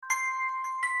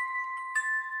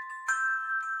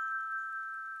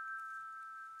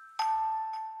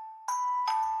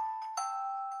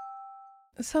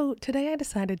So today I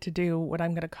decided to do what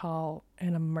I'm going to call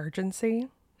an emergency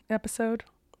episode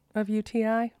of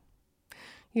UTI.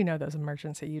 You know those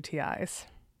emergency UTIs.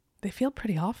 They feel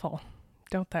pretty awful,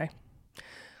 don't they?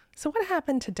 So what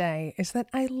happened today is that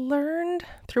I learned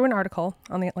through an article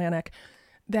on The Atlantic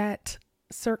that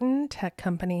certain tech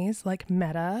companies like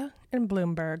Meta and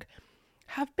Bloomberg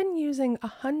have been using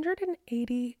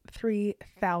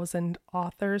 183,000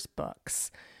 authors'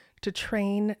 books to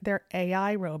train their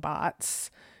AI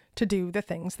robots to do the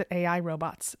things that AI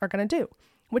robots are going to do,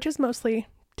 which is mostly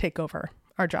take over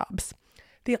our jobs.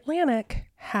 The Atlantic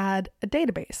had a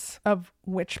database of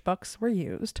which books were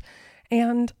used,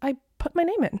 and I put my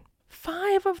name in.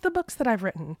 5 of the books that I've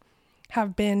written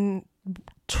have been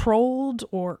trolled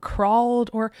or crawled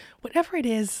or whatever it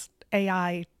is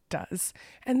AI does.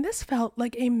 And this felt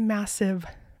like a massive,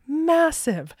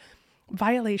 massive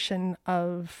violation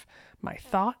of my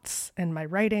thoughts and my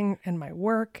writing and my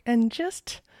work and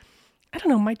just, I don't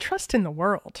know, my trust in the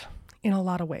world in a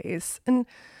lot of ways. And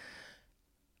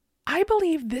I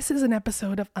believe this is an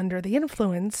episode of Under the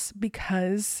Influence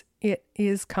because it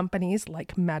is companies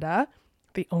like Meta,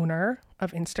 the owner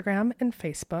of Instagram and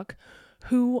Facebook,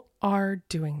 who are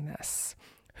doing this,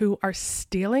 who are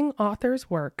stealing authors'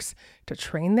 works to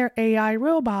train their AI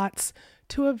robots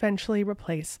to eventually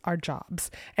replace our jobs.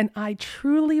 And I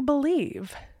truly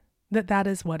believe that that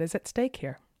is what is at stake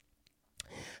here.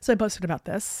 So I posted about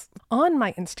this on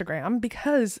my Instagram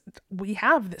because we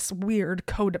have this weird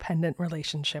codependent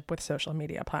relationship with social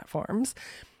media platforms.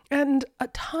 And a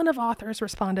ton of authors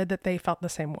responded that they felt the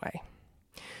same way.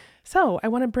 So I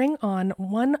want to bring on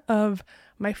one of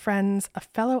my friends, a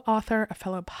fellow author, a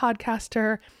fellow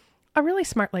podcaster, a really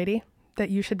smart lady that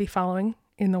you should be following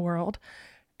in the world,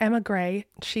 Emma Gray.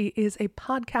 She is a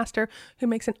podcaster who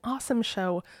makes an awesome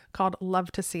show called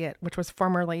Love to See It, which was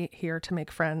formerly Here to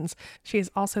Make Friends. She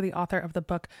is also the author of the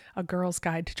book, A Girl's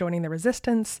Guide to Joining the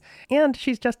Resistance, and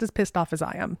she's just as pissed off as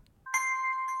I am.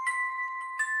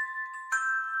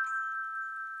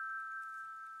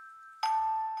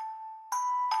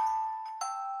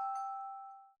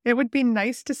 It would be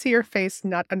nice to see your face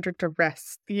not under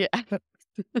duress. Yeah.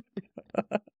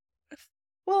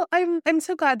 Well, I'm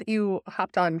so glad that you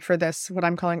hopped on for this, what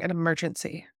I'm calling an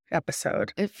emergency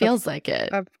episode. It feels like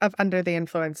it. Of Under the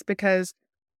Influence, because,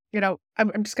 I'm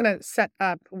just going to set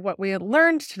up what we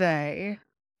learned today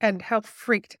and how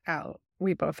freaked out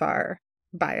we both are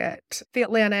by it. The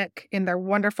Atlantic, in their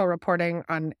wonderful reporting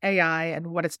on AI and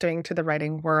what it's doing to the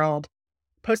writing world,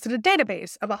 posted a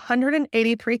database of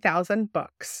 183,000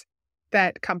 books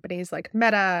that companies like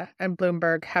Meta and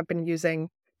Bloomberg have been using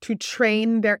to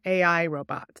train their AI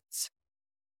robots.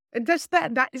 Isn't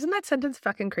that sentence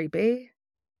fucking creepy?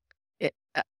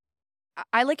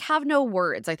 I have no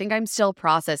words. I think I'm still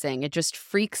processing. It just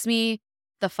freaks me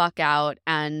the fuck out.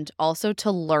 And also to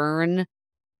learn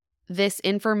this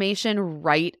information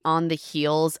right on the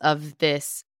heels of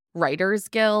this Writers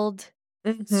Guild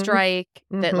strike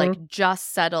that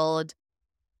just settled,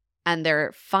 and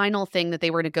their final thing that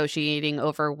they were negotiating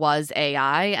over was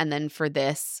AI, and then for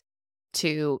this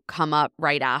to come up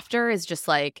right after is just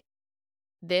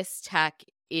this tech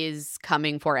is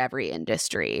coming for every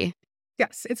industry.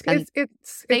 Yes,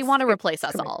 they want to replace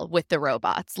us all with the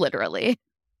robots, literally.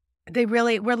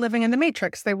 We're living in the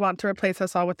Matrix. They want to replace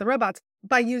us all with the robots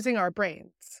by using our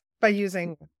brains, by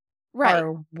using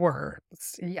our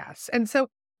words. Yes. And so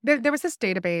there was this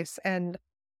database, and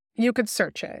you could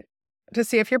search it to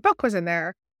see if your book was in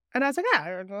there. And I was like,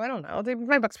 I don't know.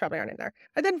 My books probably aren't in there.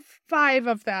 And then 5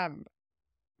 of them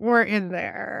were in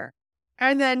there.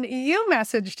 And then you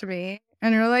messaged me,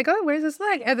 and you're like, oh, where's this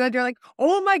link? And then you're like,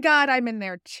 oh my God, I'm in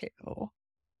there too.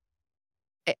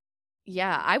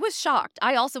 Yeah, I was shocked.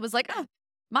 I also was like, oh,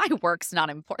 my work's not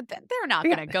important. They're not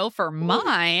going to go for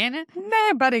mine.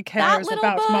 Nobody cares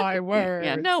about my words.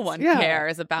 Yeah, no one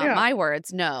cares about my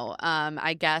words. No,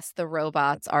 I guess the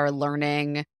robots are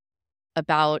learning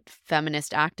about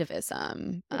feminist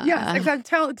activism. Yes, exactly.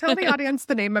 Tell the audience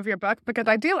the name of your book, because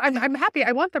I'm happy.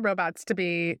 I want the robots to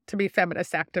be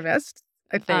feminist activists,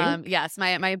 I think. Yes,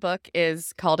 my book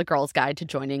is called A Girl's Guide to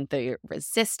Joining the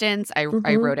Resistance. I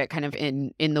wrote it kind of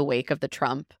in the wake of the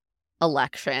Trump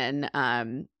election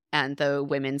and the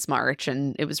Women's March,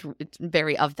 and it's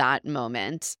very of that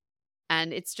moment.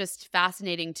 And it's just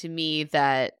fascinating to me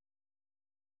that,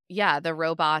 the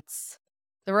robots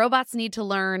need to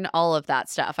learn all of that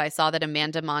stuff. I saw that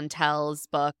Amanda Montell's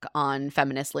book on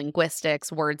feminist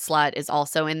linguistics, Word Slut, is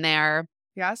also in there.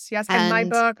 Yes. And my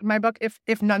book,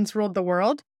 If Nuns Ruled the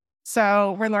World.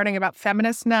 So we're learning about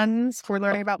feminist nuns, we're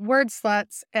learning about word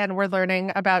sluts, and we're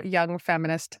learning about young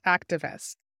feminist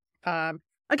activists.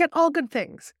 Again, all good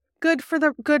things. good for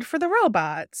the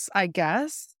robots, I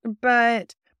guess,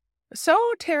 but so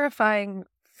terrifying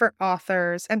for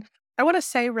authors. And I want to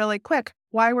say really quick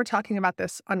why we're talking about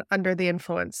this on Under the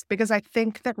Influence, because I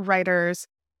think that writers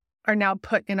are now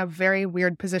put in a very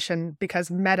weird position because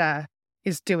Meta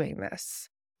is doing this.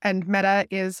 And Meta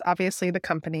is obviously the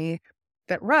company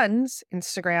that runs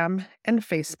Instagram and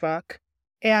Facebook.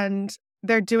 And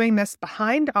they're doing this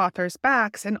behind authors'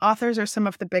 backs. And authors are some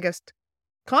of the biggest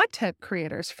content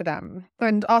creators for them.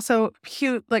 And also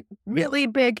huge, like really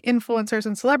big influencers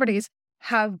and celebrities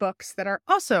have books that are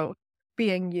also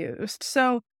being used.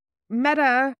 So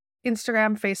Meta,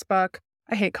 Instagram, Facebook,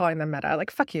 I hate calling them Meta. Like,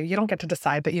 fuck you. You don't get to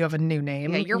decide that you have a new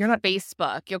name. Yeah, you're not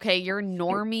Facebook. Okay, you're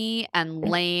normie and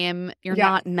lame. You're Yeah.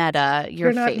 not Meta.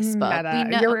 You're not Facebook. Meta. We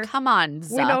know. You're- Come on,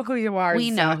 We know Zuck. who you are.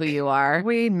 We know Zuck. who you are.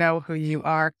 We know who you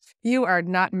are. You are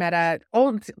not Meta.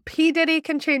 Old P. Diddy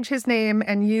can change his name,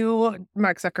 and you,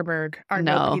 Mark Zuckerberg, are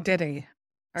no No. P. Diddy.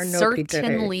 Are no P. Diddy.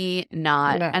 Certainly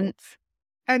not. No.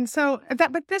 And so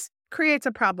but this creates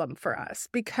a problem for us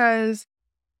because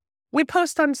we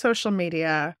post on social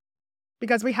media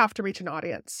because we have to reach an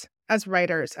audience as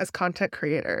writers, as content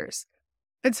creators.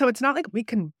 And so it's not like we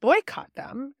can boycott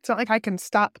them. It's not like I can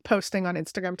stop posting on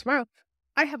Instagram tomorrow.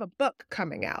 I have a book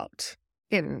coming out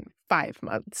in 5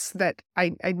 months that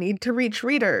I need to reach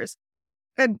readers.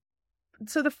 And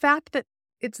so the fact that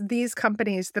it's these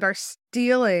companies that are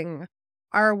stealing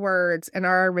our words and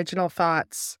our original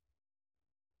thoughts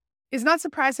is not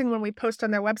surprising when we post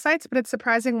on their websites, but it's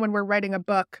surprising when we're writing a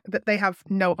book that they have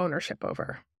no ownership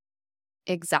over.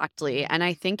 Exactly. And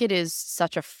I think it is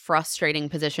such a frustrating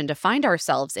position to find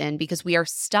ourselves in because we are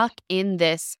stuck in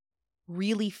this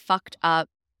really fucked up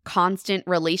constant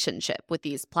relationship with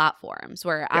these platforms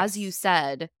where, as you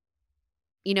said,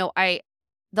 you know,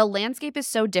 the landscape is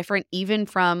so different even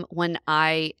from when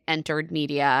I entered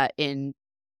media in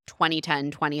 2010,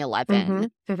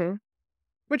 2011.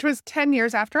 Which was 10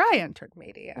 years after I entered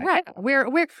media. Right.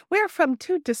 Yeah, we're from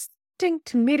two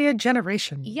distinct media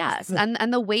generations. Yes,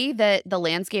 and the way that the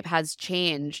landscape has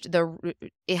changed,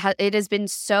 it has been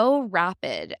so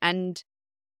rapid. And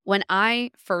when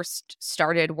I first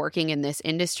started working in this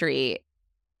industry,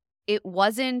 it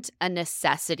wasn't a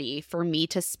necessity for me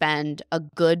to spend a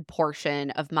good portion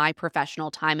of my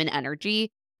professional time and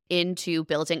energy into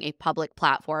building a public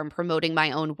platform, promoting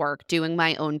my own work, doing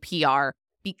my own PR,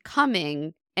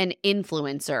 becoming an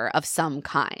influencer of some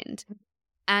kind.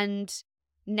 And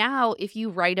now, if you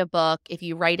write a book, if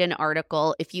you write an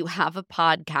article, if you have a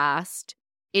podcast,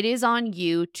 it is on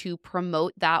you to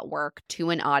promote that work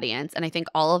to an audience. And I think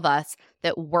all of us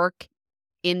that work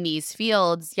in these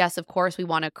fields, yes, of course, we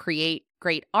want to create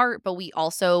great art, but we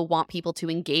also want people to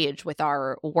engage with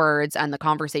our words and the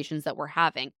conversations that we're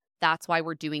having. That's why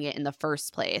we're doing it in the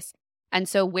first place. And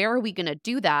so where are we going to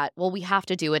do that? Well, we have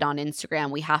to do it on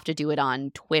Instagram. We have to do it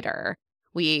on Twitter,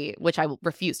 which I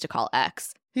refuse to call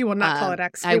X. You will not call it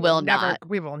X. I will not.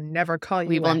 We will never call you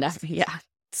We will X. never. Yeah.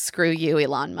 Screw you,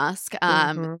 Elon Musk.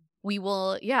 We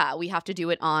will. Yeah. We have to do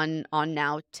it on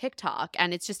now TikTok.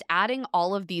 And it's just adding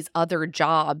all of these other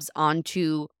jobs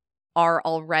onto our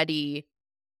already,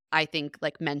 I think,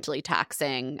 like mentally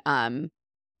taxing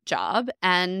job.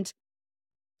 And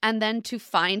then to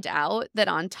find out that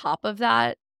on top of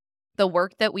that, the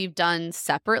work that we've done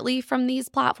separately from these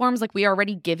platforms, like we are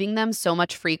already giving them so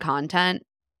much free content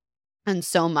and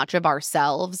so much of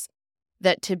ourselves,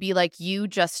 that to be like, you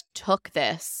just took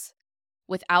this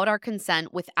without our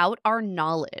consent, without our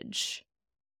knowledge,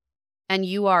 and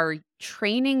you are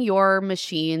training your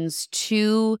machines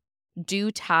to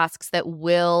do tasks that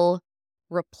will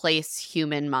replace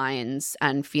human minds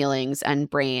and feelings and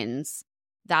brains.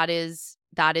 That is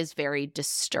very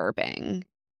disturbing.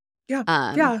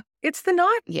 Yeah. It's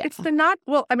the not,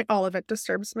 well, I mean, all of it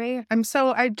disturbs me.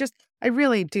 I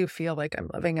really do feel like I'm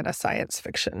living in a science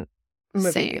fiction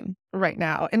movie right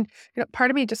now. And,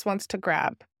 part of me just wants to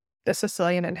grab The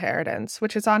Sicilian Inheritance,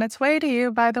 which is on its way to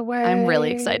you, by the way. I'm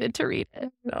really excited to read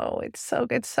it. No, it's so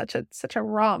good. Such a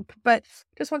romp, but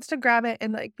just wants to grab it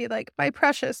and be like, my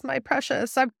precious.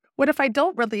 What if I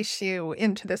don't release you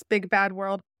into this big bad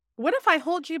world? What if I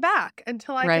hold you back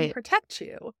until I can protect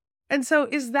you? And so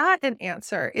is that an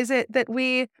answer? Is it that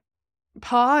we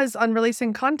pause on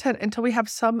releasing content until we have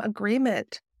some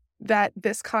agreement that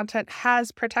this content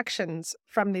has protections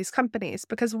from these companies?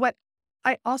 Because what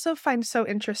I also find so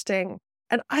interesting,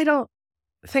 and I don't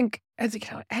think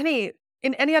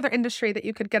in any other industry that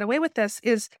you could get away with this,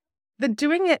 is the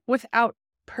doing it without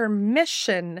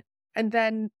permission and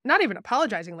then not even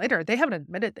apologizing later. They haven't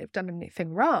admitted they've done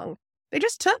anything wrong. They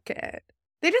just took it.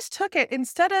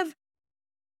 Instead of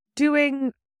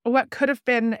doing what could have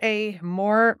been a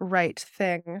more right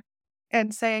thing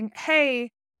and saying,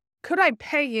 hey, could I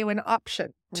pay you an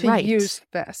option to Right. use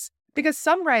this? Because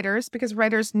because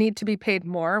writers need to be paid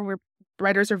more,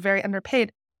 writers are very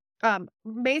underpaid,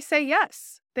 may say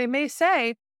yes. They may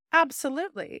say,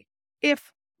 absolutely.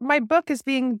 If my book is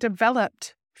being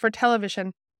developed for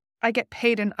television, I get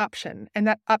paid an option, and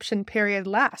that option period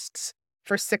lasts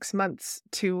for 6 months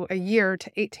to a year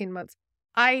to 18 months.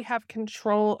 I have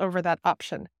control over that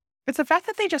option. It's the fact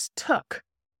that they just took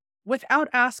without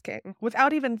asking,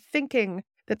 without even thinking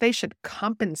that they should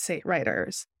compensate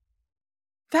writers.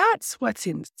 That's what's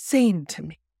insane to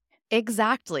me.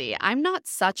 Exactly. I'm not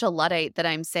such a Luddite that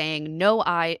I'm saying no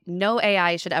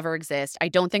AI should ever exist. I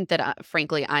don't think that,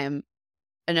 frankly, I am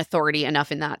an authority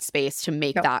enough in that space to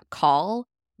make that call.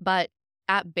 But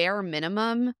at bare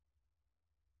minimum,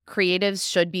 creatives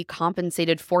should be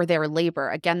compensated for their labor.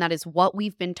 Again, that is what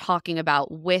we've been talking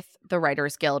about with the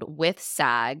Writers Guild, with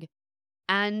SAG.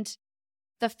 And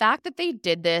the fact that they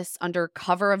did this under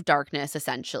cover of darkness,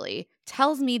 essentially,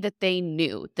 tells me that they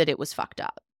knew that it was fucked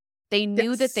up. They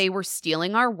knew that they were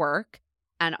stealing our work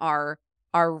and our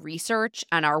research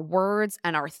and our words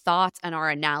and our thoughts and our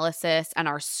analysis and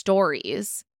our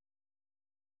stories,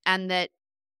 and that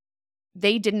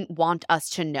they didn't want us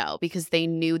to know because they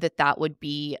knew that that would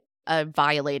be a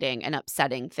violating and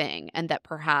upsetting thing, and that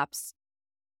perhaps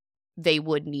they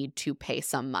would need to pay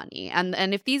some money.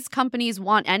 And if these companies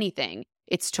want anything,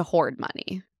 it's to hoard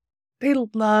money. They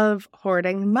love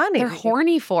hoarding money. They're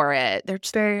horny for it.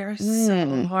 They are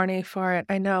so horny for it.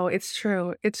 I know. It's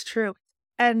true. It's true.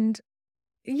 And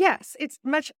yes, it's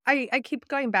much. I keep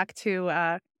going back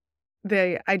to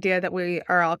the idea that we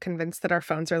are all convinced that our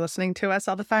phones are listening to us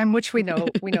all the time, which we know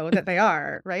that they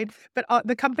are, right? But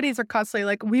the companies are constantly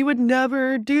like, we would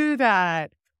never do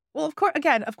that. Well, of course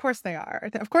they are.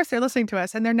 Of course they're listening to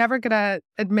us, and they're never going to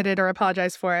admit it or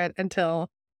apologize for it until,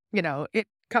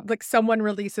 like someone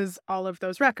releases all of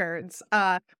those records,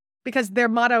 because their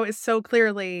motto is so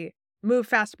clearly move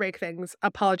fast, break things,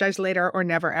 apologize later, or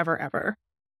never, ever, ever.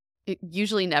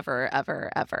 Usually never,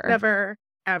 ever, ever. Never,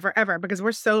 ever, ever, because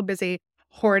we're so busy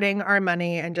hoarding our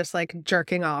money and just like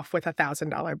jerking off with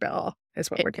 $1,000 bill is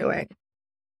what we're doing.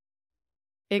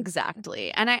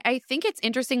 Exactly. And I think it's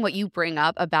interesting what you bring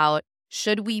up about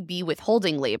should we be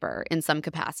withholding labor in some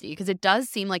capacity? Because it does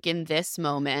seem like in this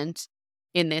moment,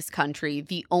 in this country,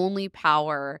 the only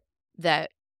power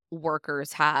that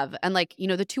workers have, and like,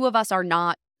 the two of us are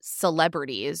not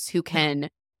celebrities who can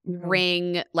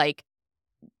bring like,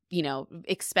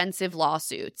 expensive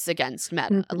lawsuits against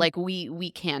Meta. Like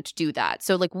we can't do that.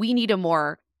 So like we need a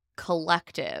more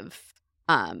collective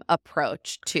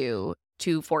approach to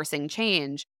forcing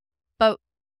change. But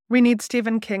we need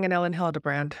Stephen King and Ellen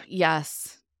Hildebrand.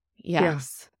 Yes.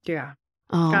 Yeah.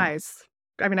 Guys,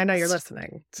 I mean, I know you're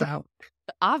listening, so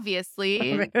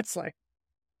obviously. I mean, it's like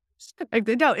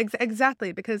no,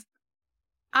 exactly, because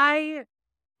I'll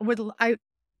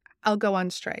go on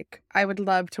strike. I would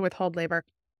love to withhold labor.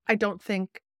 I don't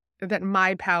think that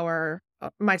my power,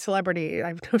 my celebrity, I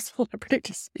have no celebrity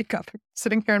to speak of. I'm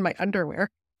sitting here in my underwear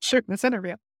shooting this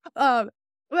interview. But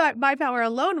my power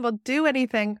alone will do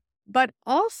anything. But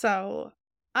also,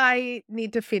 I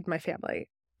need to feed my family.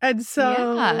 And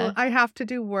so I have to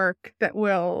do work that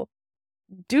will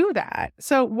do that.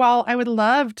 So while I would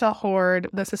love to hoard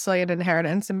the Sicilian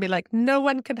inheritance and be like, no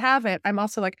one can have it, I'm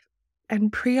also like,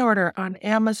 and pre-order on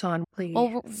Amazon, please.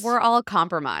 Well, we're all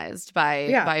compromised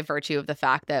by virtue of the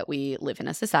fact that we live in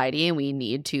a society and we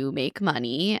need to make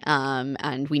money,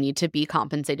 and we need to be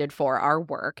compensated for our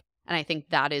work. And I think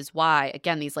that is why,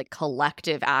 again, these like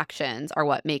collective actions are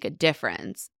what make a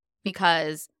difference.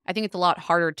 Because I think it's a lot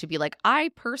harder to be like,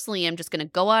 I personally am just going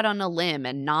to go out on a limb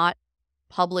and not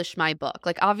publish my book.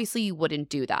 Like, obviously, you wouldn't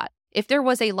do that. If there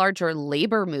was a larger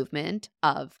labor movement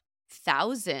of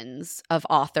thousands of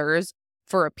authors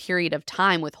for a period of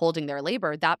time withholding their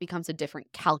labor, that becomes a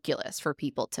different calculus for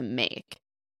people to make.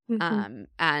 And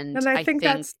I think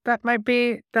that might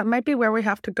be where we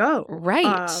have to go.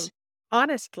 Right.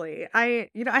 Honestly,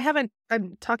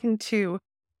 I'm talking to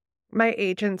my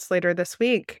agents later this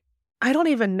week. I don't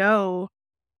even know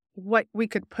what we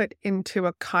could put into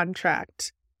a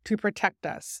contract to protect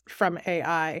us from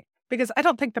AI, because I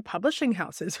don't think the publishing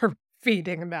houses are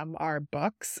feeding them our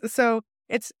books. So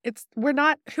we're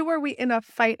not, who are we in a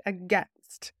fight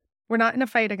against? We're not in a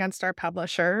fight against our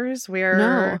publishers.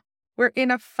 We're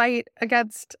in a fight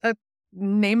against a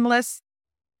nameless,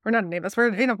 we're not nameless. We're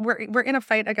in a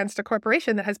fight against a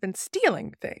corporation that has been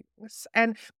stealing things.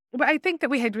 And I think that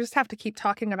we just have to keep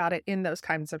talking about it in those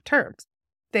kinds of terms.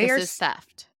 This is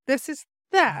theft. This is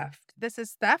theft. this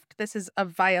is theft. This is a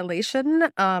violation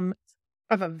of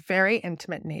a very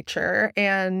intimate nature.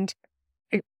 And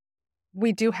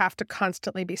we do have to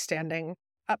constantly be standing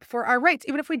up for our rights,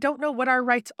 even if we don't know what our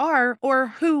rights are or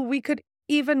who we could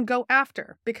even go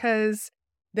after, because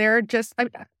they're just,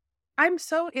 I'm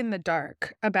so in the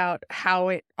dark about how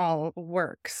it all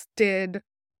works. Did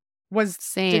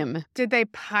they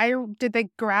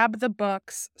grab the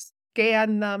books,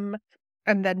 scan them,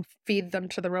 and then feed them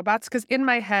to the robots? Because in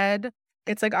my head,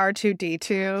 it's like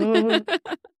R2-D2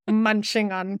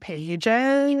 munching on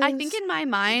pages. I think in my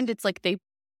mind, it's like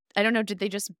I don't know, did they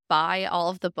just buy all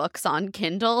of the books on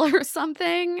Kindle or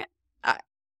something?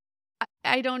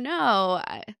 I don't know.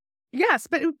 Yes,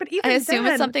 but even I assume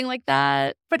then, it's something like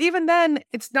that. But even then,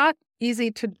 it's not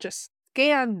easy to just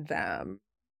scan them,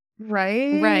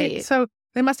 right? Right. So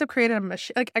they must have created a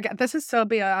machine. Like, again, this is so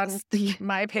beyond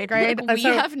my pay grade. We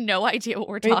have no idea what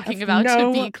we're talking about,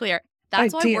 to be clear.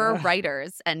 That's why we're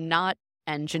writers and not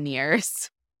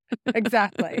engineers.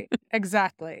 Exactly.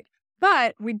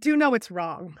 But we do know it's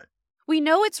wrong. We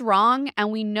know it's wrong,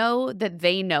 and we know that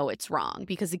they know it's wrong.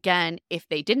 Because, again, if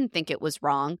they didn't think it was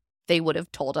wrong, they would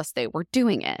have told us they were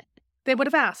doing it. They would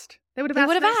have asked. They would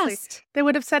have asked. They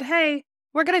would have said, hey,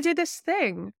 we're going to do this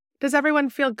thing. Does everyone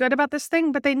feel good about this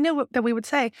thing? But they knew that we would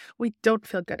say, we don't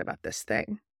feel good about this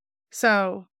thing.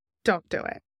 So don't do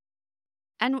it.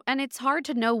 And it's hard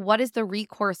to know what is the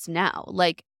recourse now.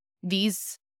 Like,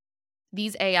 these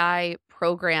AI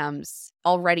programs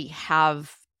already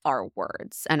have our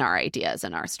words and our ideas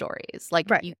and our stories. Like,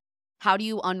 right. How do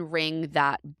you unring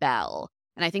that bell?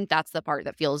 And I think that's the part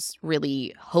that feels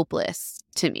really hopeless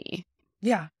to me.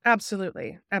 Yeah,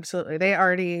 absolutely. They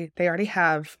already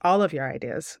have all of your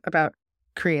ideas about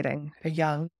creating a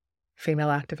young female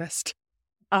activist.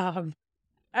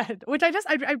 Which I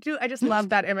just love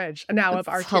that image now of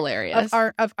hilarious.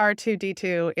 Of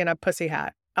R2-D2 in a pussy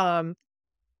hat.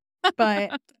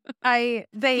 But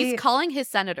he's calling his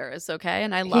senators, okay?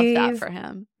 And I love that for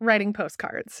him. Writing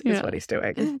postcards is what he's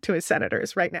doing to his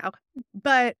senators right now.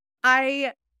 But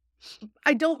I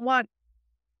don't want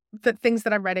the things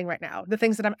that I'm writing right now, the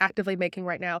things that I'm actively making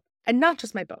right now, and not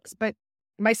just my books, but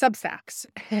my Substacks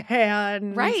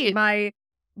and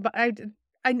but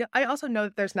I also know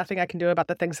that there's nothing I can do about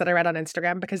the things that I write on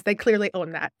Instagram, because they clearly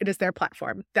own that. It is their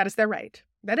platform. That is their right.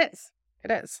 It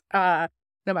is. No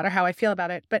matter how I feel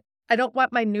about it. But I don't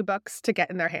want my new books to get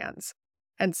in their hands.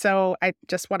 And so I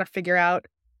just want to figure out,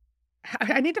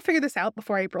 I need to figure this out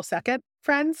before April 2nd,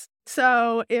 friends.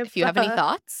 So if you have any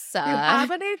thoughts,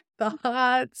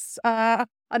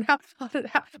 on how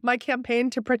my campaign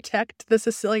to protect the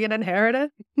Sicilian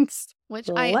inheritance, which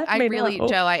I really,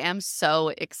 Joe, I am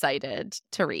so excited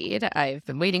to read. I've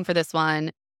been waiting for this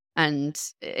one, and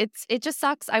it just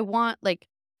sucks. I want, like,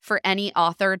 for any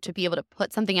author to be able to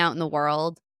put something out in the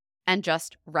world and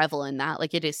just revel in that.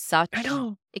 Like, it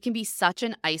can be such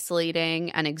an isolating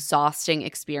and exhausting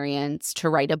experience to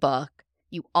write a book.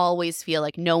 You always feel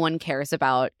like no one cares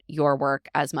about your work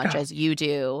as much as you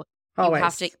do. Always. You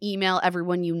have to email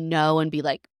everyone you know and be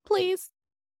like, please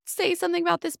say something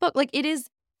about this book. Like, it is,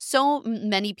 so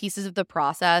many pieces of the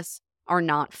process are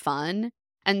not fun.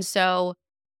 And so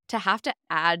to have to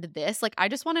add this, like, I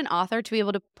just want an author to be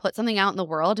able to put something out in the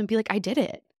world and be like, I did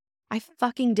it. I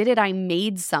fucking did it. I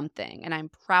made something, and I'm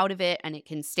proud of it, and it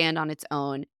can stand on its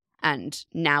own. And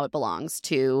now it belongs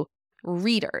to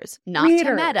readers, not to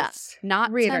Meta.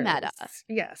 Not to Meta.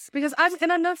 Yes. Because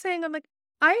I'm not saying, I'm like,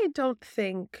 I don't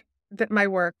think that my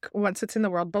work, once it's in the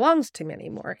world, belongs to me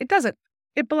anymore. It doesn't.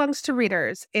 It belongs to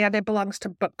readers, and it belongs to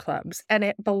book clubs, and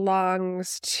it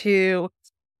belongs to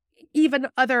even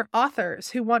other authors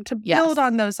who want to build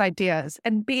on those ideas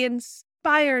and be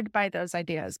inspired by those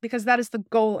ideas, because that is the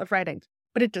goal of writing.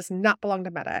 But it does not belong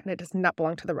to Meta, and it does not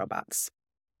belong to the robots.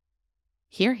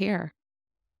 Hear, hear.